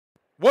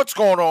What's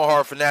going on,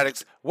 horror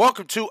fanatics?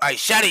 Welcome to I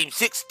Shot Him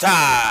 6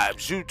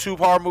 Times YouTube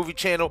horror movie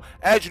channel.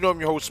 As you know, I'm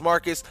your host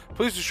Marcus.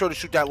 Please be sure to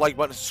shoot that like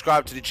button and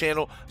subscribe to the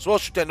channel, as well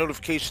as shoot that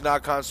notification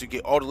icon so you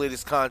get all the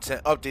latest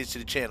content updates to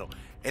the channel.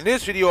 In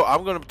this video,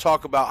 I'm going to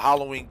talk about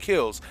Halloween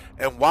Kills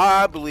and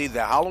why I believe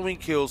that Halloween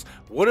Kills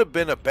would have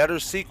been a better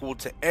sequel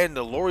to end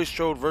the Laurie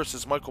Strode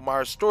versus Michael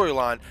Myers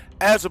storyline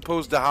as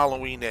opposed to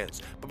Halloween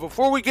Ends. But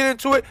before we get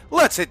into it,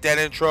 let's hit that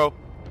intro.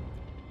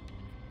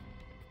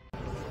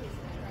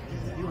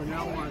 You are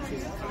now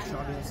watching I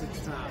Shot Him 6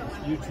 Times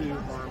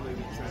YouTube horror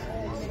movie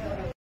channel.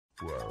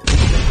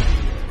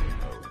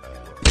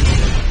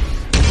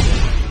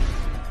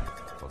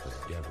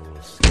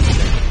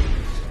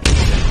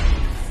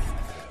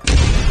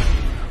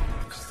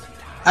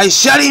 I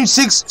shot him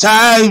 6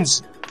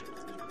 times!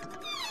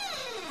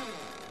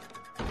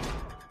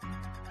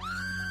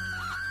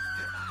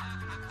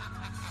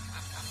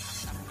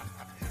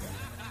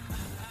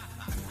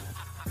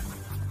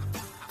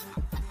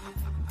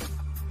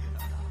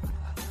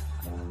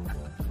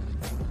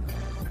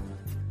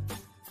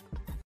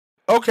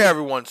 Okay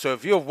everyone, so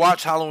if you have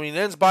watched Halloween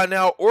Ends by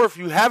now, or if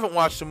you haven't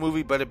watched the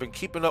movie but have been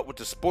keeping up with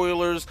the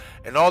spoilers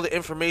and all the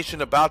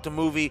information about the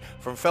movie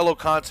from fellow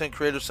content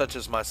creators such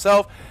as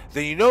myself,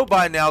 then you know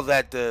by now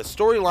that the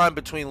storyline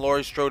between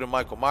Laurie Strode and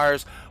Michael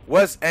Myers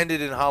was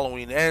ended in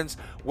Halloween Ends,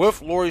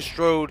 with Laurie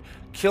Strode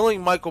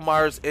killing Michael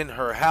Myers in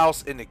her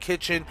house in the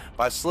kitchen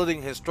by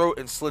slitting his throat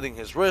and slitting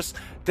his wrists,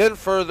 then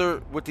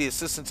further with the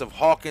assistance of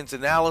Hawkins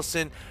and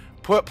Allison,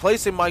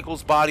 placing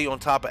Michael's body on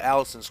top of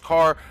Allison's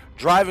car,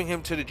 driving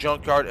him to the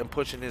junkyard and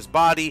pushing his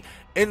body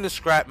in the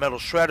scrap metal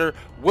shredder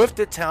with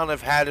the town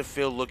of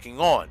Haddonfield looking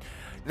on.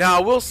 Now,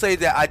 I will say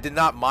that I did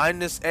not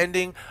mind this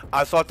ending.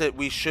 I thought that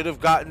we should have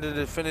gotten the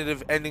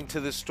definitive ending to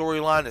this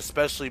storyline,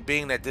 especially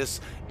being that this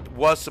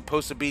was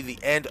supposed to be the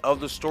end of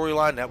the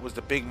storyline. That was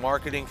the big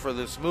marketing for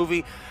this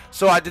movie.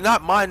 So I did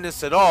not mind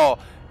this at all.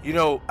 You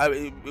know,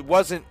 it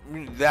wasn't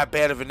that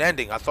bad of an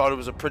ending. I thought it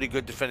was a pretty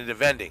good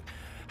definitive ending.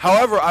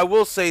 However, I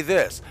will say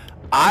this.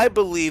 I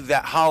believe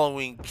that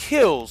Halloween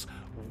Kills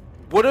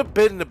would have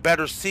been the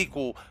better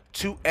sequel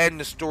to end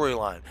the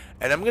storyline.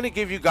 And I'm going to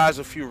give you guys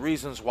a few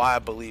reasons why I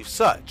believe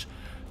such.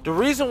 The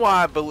reason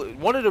why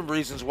one of the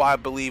reasons why I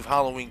believe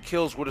Halloween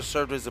Kills would have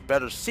served as a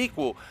better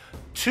sequel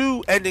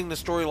to ending the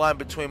storyline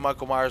between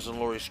Michael Myers and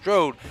Laurie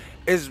Strode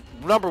is,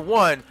 number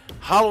one,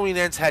 Halloween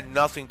Ends had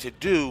nothing to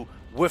do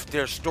with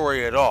their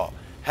story at all.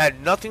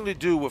 Had nothing to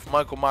do with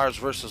Michael Myers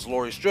versus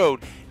Laurie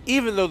Strode,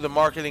 even though the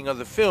marketing of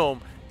the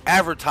film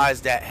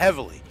advertised that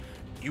heavily.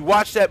 You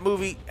watch that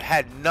movie,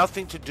 had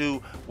nothing to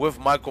do with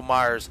Michael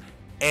Myers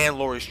and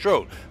Laurie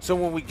Strode. So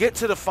when we get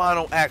to the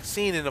final act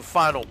scene and the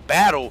final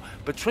battle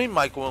between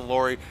Michael and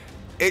Laurie,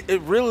 it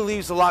really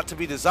leaves a lot to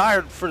be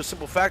desired, for the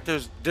simple fact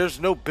there's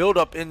no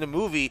build-up in the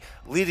movie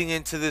leading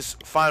into this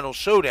final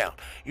showdown.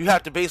 You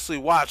have to basically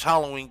watch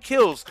Halloween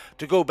Kills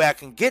to go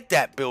back and get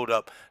that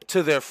build-up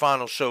to their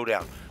final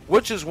showdown,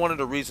 which is one of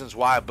the reasons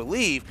why I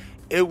believe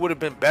it would have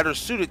been better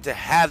suited to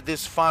have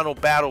this final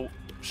battle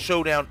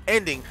showdown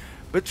ending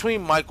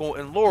between Michael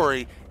and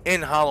Laurie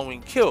in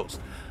Halloween Kills.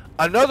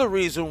 Another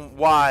reason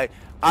why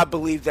I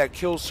believe that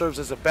Kills serves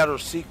as a better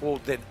sequel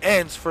than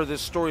Ends for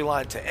this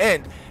storyline to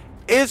end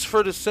is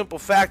for the simple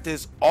fact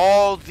is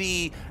all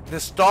the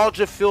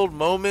nostalgia-filled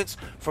moments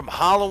from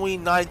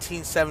Halloween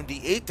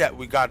 1978 that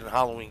we got in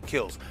Halloween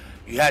Kills.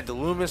 You had the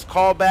Loomis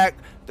callback,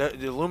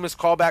 the Loomis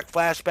callback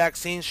flashback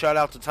scene. Shout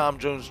out to Tom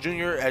Jones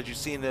Jr. as you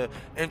see in the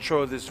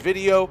intro of this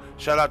video.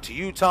 Shout out to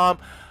you, Tom.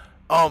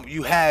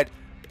 You had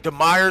the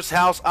Myers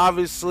house,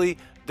 obviously,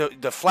 the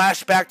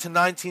flashback to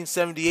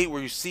 1978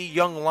 where you see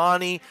young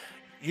Lonnie.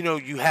 You know,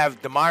 you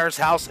have the Myers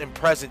house in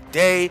present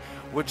day,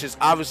 which is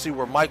obviously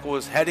where Michael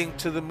is heading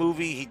to the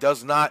movie. He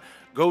does not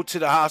go to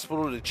the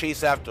hospital to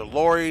chase after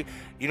Laurie.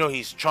 You know,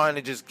 he's trying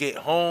to just get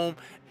home,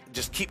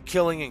 just keep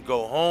killing and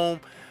go home.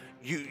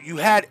 You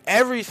had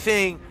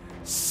everything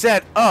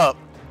set up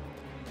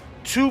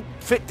to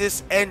fit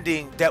this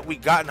ending that we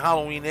got in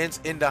Halloween Ends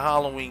into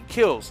Halloween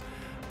Kills.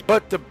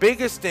 But the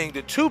biggest thing,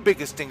 the two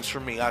biggest things for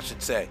me, I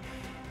should say,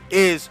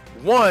 is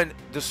one,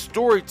 the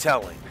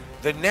storytelling,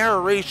 the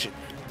narration,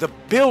 the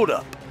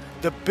build-up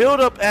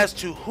as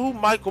to who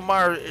Michael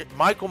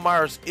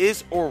Myers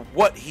is or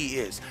what he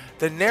is.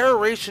 The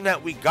narration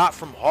that we got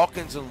from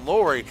Hawkins and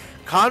Laurie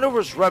kind of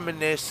was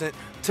reminiscent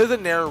to the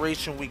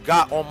narration we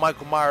got on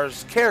Michael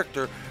Myers'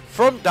 character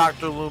from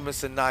Dr.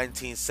 Loomis in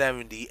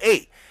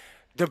 1978.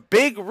 The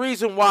big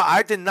reason why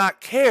I did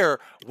not care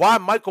why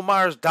Michael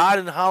Myers died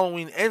in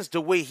Halloween Ends the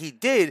way he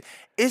did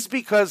is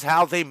because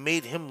how they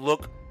made him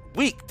look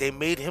weak. They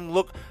made him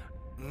look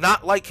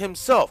not like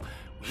himself.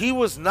 He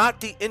was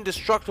not the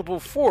indestructible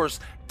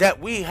force that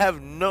we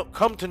have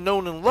come to know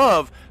and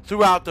love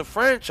throughout the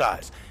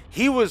franchise.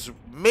 He was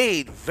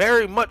made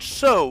very much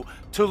so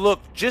to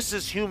look just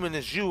as human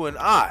as you and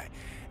I.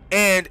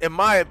 And in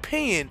my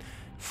opinion,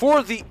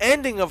 for the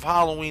ending of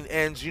Halloween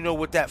Ends, you know,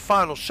 with that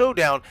final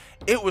showdown,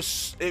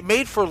 it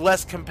made for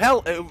less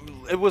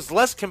compelling. It was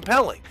less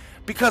compelling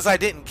because I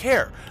didn't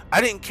care.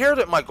 I didn't care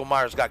that Michael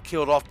Myers got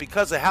killed off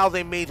because of how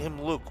they made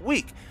him look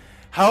weak.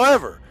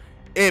 However,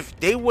 if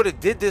they would have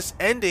did this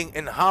ending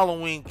in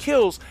Halloween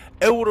Kills,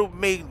 it would have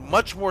made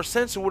much more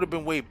sense. It would have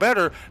been way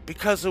better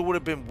because it would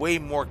have been way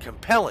more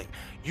compelling.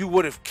 You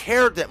would have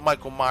cared that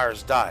Michael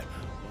Myers died.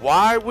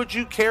 Why would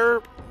you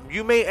care,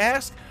 you may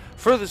ask?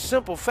 For the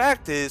simple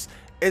fact is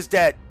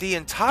that the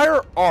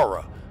entire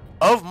aura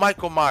of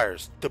Michael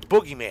Myers, the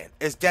boogeyman,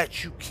 is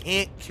that you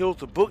can't kill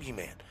the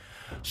boogeyman.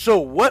 So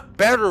what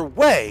better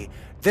way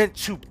than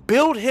to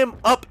build him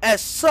up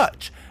as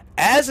such,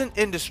 as an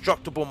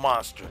indestructible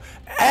monster,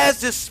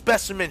 as this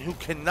specimen who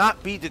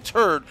cannot be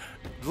deterred,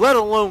 let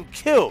alone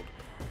killed.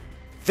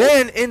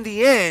 Then in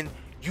the end,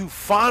 you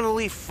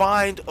finally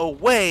find a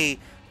way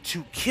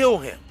to kill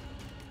him.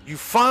 You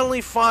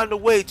finally find a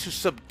way to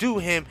subdue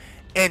him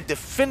and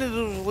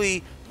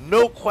definitively,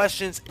 no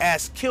questions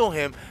asked, kill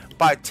him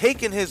by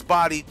taking his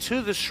body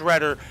to the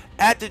shredder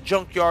at the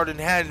junkyard in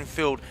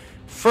Haddonfield,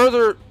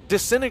 further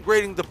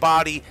disintegrating the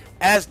body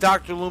as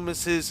Dr.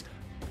 Loomis's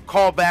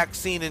callback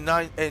scene in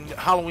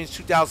Halloween's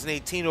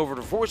 2018 over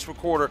the voice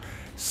recorder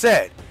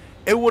said.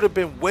 It would have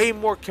been way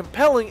more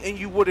compelling and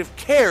you would have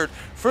cared,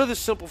 for the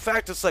simple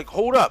fact it's like,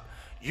 hold up,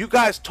 you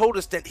guys told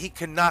us that he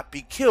cannot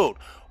be killed.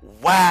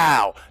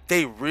 Wow,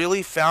 they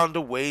really found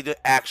a way to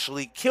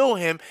actually kill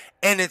him,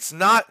 and it's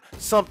not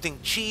something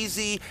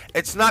cheesy.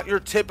 It's not your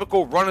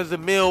typical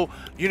run-of-the-mill,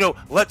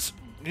 let's,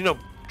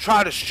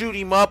 try to shoot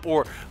him up,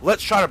 or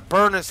let's try to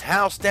burn his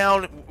house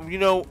down,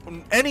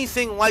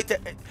 anything like that,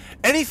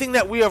 anything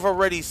that we have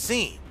already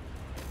seen,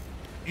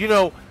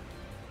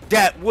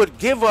 that would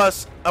give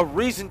us a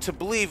reason to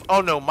believe,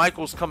 oh no,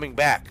 Michael's coming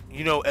back,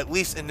 at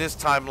least in this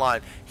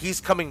timeline, he's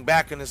coming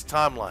back in this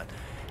timeline.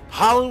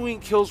 Halloween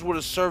Kills would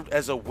have served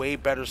as a way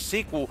better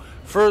sequel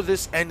for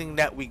this ending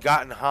that we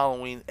got in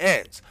Halloween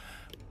Ends.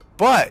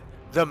 But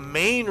the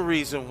main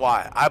reason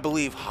why I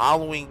believe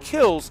Halloween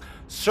Kills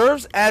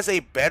serves as a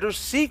better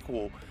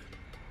sequel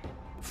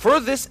for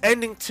this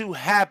ending to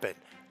happen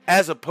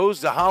as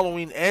opposed to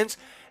Halloween Ends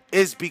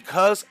is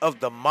because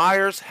of the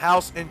Myers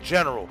house in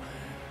general.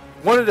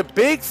 One of the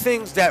big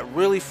things that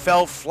really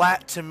fell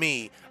flat to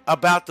me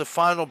about the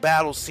final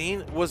battle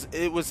scene was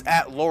it was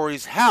at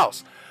Laurie's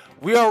house.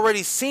 We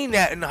already seen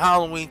that in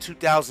Halloween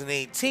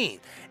 2018.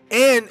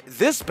 And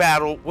this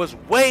battle was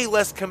way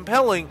less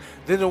compelling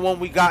than the one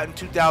we got in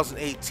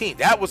 2018.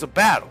 That was a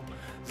battle.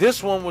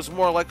 This one was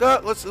more like,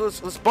 let's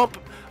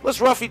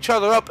rough each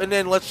other up, and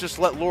then let's just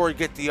let Laurie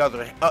get the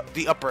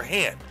upper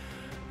hand.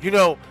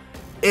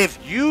 If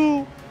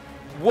you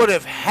would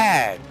have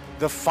had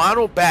the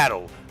final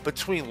battle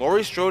between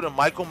Laurie Strode and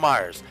Michael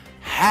Myers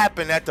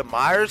happen at the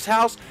Myers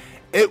house,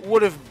 it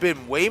would have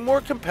been way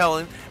more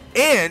compelling.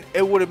 And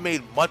it would have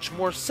made much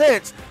more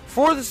sense,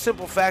 for the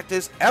simple fact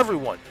is,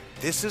 everyone,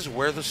 this is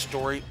where the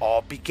story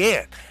all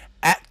began.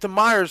 At the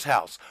Myers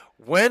house,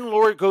 when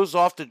Laurie goes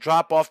off to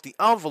drop off the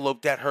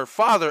envelope that her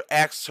father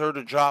asks her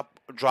to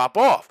drop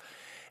off.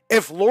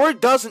 If Laurie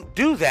doesn't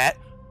do that,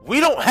 we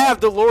don't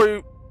have the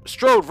Laurie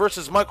Strode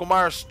versus Michael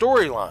Myers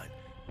storyline.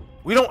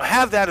 We don't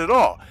have that at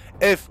all.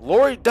 If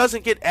Laurie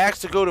doesn't get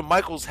asked to go to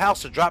Michael's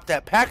house to drop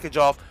that package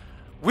off,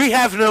 we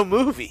have no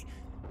movie.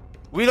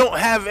 We don't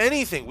have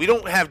anything. We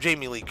don't have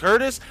Jamie Lee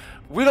Curtis.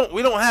 We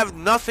don't have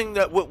nothing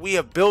that what we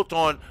have built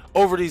on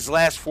over these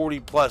last 40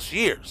 plus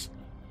years.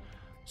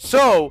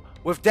 So,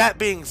 with that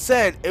being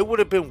said, it would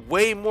have been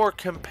way more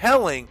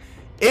compelling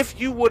if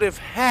you would have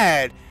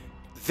had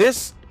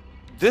this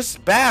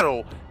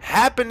battle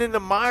happen in the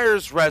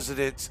Myers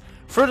residence.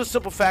 For the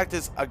simple fact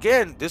is,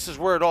 again, this is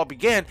where it all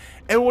began,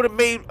 and it would have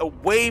made a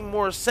way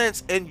more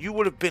sense, and you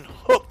would have been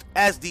hooked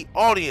as the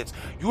audience.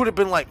 You would have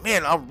been like,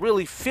 man, I'm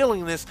really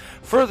feeling this.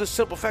 For the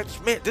simple fact is,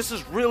 man, this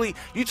is really,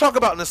 you talk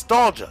about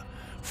nostalgia.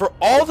 For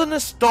all the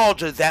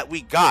nostalgia that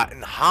we got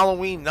in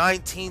Halloween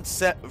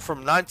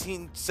from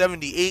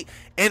 1978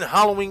 and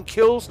Halloween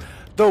Kills,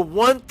 the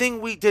one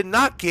thing we did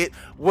not get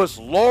was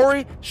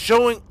Laurie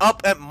showing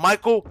up at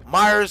Michael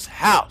Myers'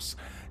 house.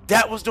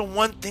 That was the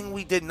one thing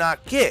we did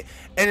not get.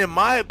 And in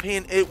my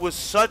opinion, it was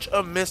such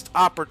a missed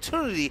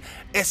opportunity,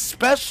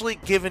 especially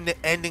given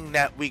the ending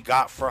that we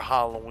got for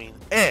Halloween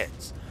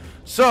Ends.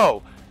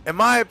 So, in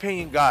my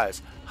opinion,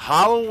 guys,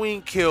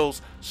 Halloween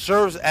Kills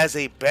serves as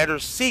a better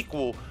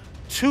sequel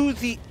to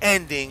the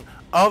ending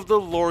of the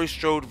Laurie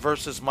Strode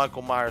versus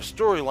Michael Myers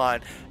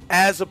storyline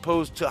as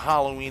opposed to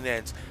Halloween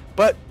Ends.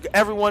 But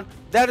everyone,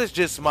 that is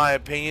just my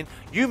opinion.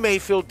 You may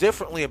feel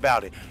differently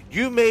about it.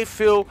 You may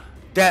feel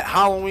that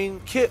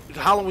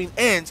Halloween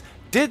Ends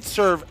did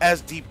serve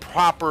as the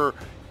proper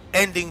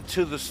ending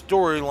to the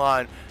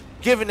storyline,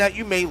 given that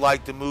you may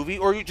like the movie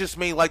or you just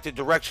may like the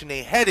direction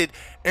they headed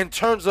in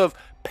terms of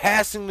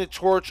passing the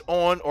torch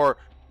on, or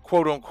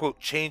quote-unquote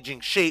changing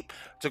shape,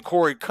 to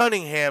Corey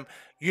Cunningham,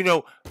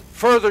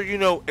 further,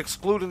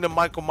 excluding the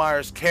Michael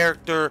Myers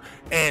character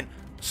and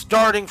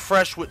starting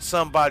fresh with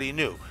somebody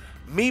new.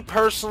 Me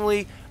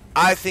personally,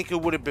 I think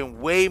it would have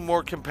been way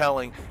more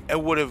compelling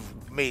and would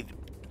have made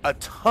a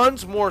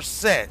tons more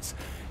sense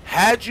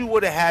had you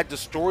would have had the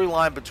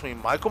storyline between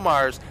Michael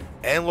Myers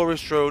and Laurie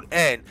Strode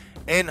end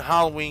in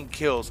Halloween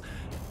Kills.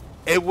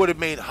 It would have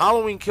made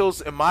Halloween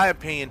Kills, in my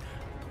opinion,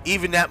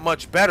 even that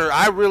much better.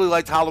 I really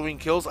liked Halloween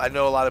Kills. I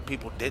know a lot of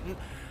people didn't.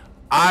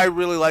 I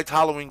really liked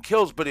Halloween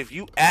Kills, but if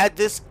you add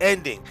this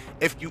ending,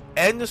 if you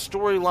end the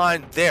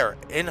storyline there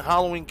in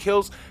Halloween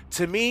Kills,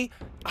 to me,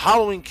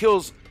 Halloween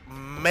Kills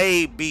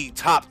may be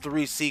top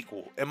 3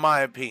 sequel, in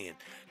my opinion.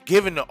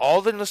 Given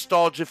all the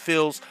nostalgia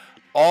feels,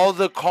 all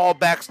the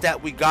callbacks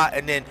that we got,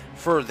 and then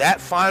for that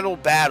final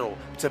battle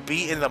to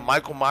be in the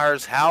Michael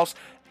Myers house,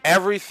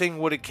 everything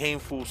would have came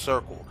full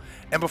circle.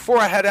 And before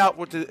I head out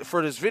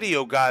for this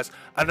video, guys,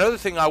 another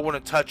thing I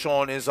want to touch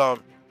on is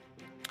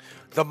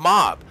the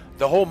mob.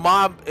 The whole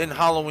mob in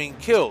Halloween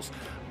Kills.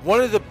 One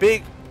of the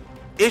big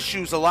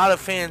issues a lot of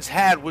fans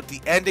had with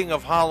the ending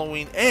of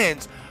Halloween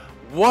Ends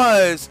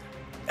was,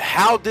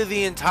 how did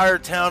the entire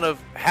town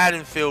of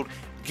Haddonfield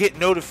get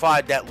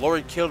notified that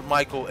Laurie killed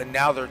Michael, and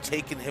now they're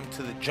taking him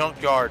to the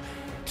junkyard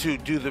to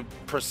do the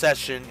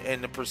procession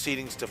and the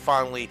proceedings to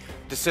finally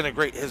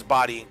disintegrate his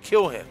body and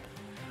kill him?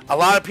 A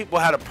lot of people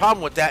had a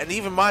problem with that, and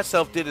even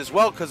myself did as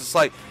well, because it's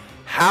like,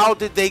 how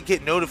did they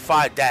get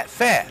notified that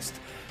fast?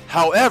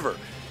 However,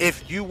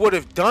 if you would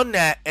have done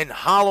that in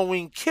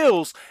Halloween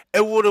Kills,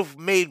 it would have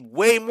made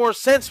way more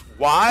sense.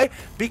 Why?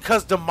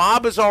 Because the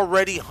mob is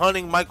already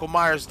hunting Michael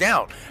Myers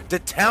down. The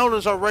town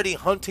is already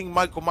hunting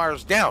Michael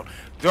Myers down.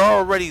 They're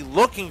already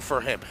looking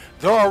for him.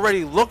 They're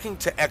already looking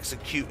to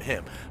execute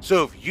him.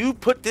 So if you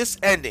put this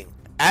ending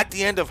at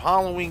the end of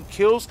Halloween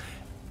Kills,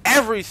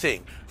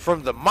 everything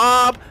from the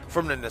mob,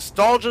 from the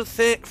nostalgia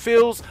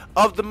feels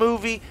of the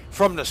movie,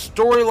 from the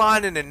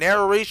storyline and the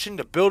narration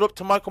to build up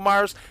to Michael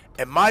Myers,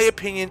 in my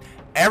opinion,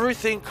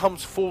 everything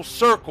comes full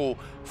circle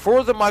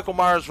for the Michael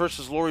Myers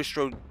versus Laurie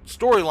Strode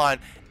storyline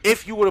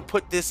if you would have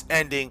put this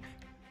ending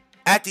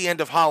at the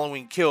end of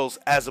Halloween Kills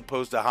as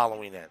opposed to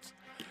Halloween Ends.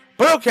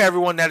 But okay,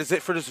 everyone, that is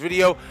it for this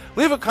video.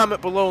 Leave a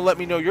comment below and let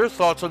me know your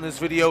thoughts on this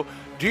video.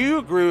 Do you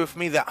agree with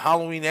me that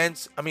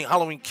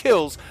Halloween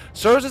Kills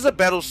serves as a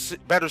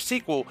better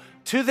sequel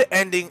to the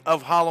ending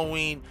of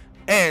Halloween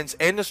Ends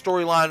and the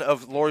storyline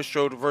of Laurie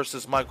Strode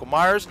versus Michael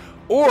Myers?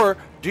 Or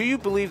do you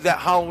believe that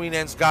Halloween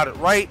Ends got it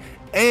right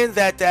and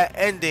that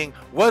ending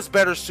was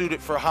better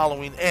suited for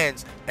Halloween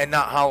Ends and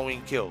not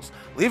Halloween Kills?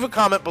 Leave a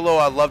comment below.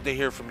 I'd love to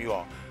hear from you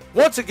all.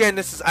 Once again,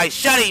 this is I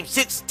Shot Him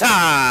 6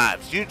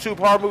 Times, YouTube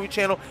horror movie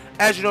channel.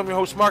 As you know, I'm your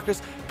host,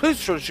 Marcus. Please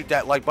be sure to shoot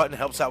that like button. It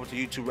helps out with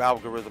the YouTube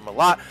algorithm a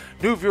lot.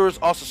 New viewers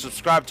also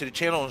subscribe to the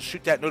channel and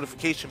shoot that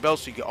notification bell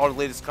so you get all the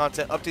latest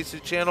content updates to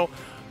the channel.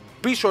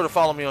 Be sure to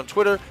follow me on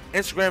Twitter,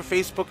 Instagram,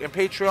 Facebook, and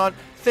Patreon.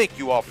 Thank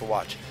you all for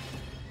watching.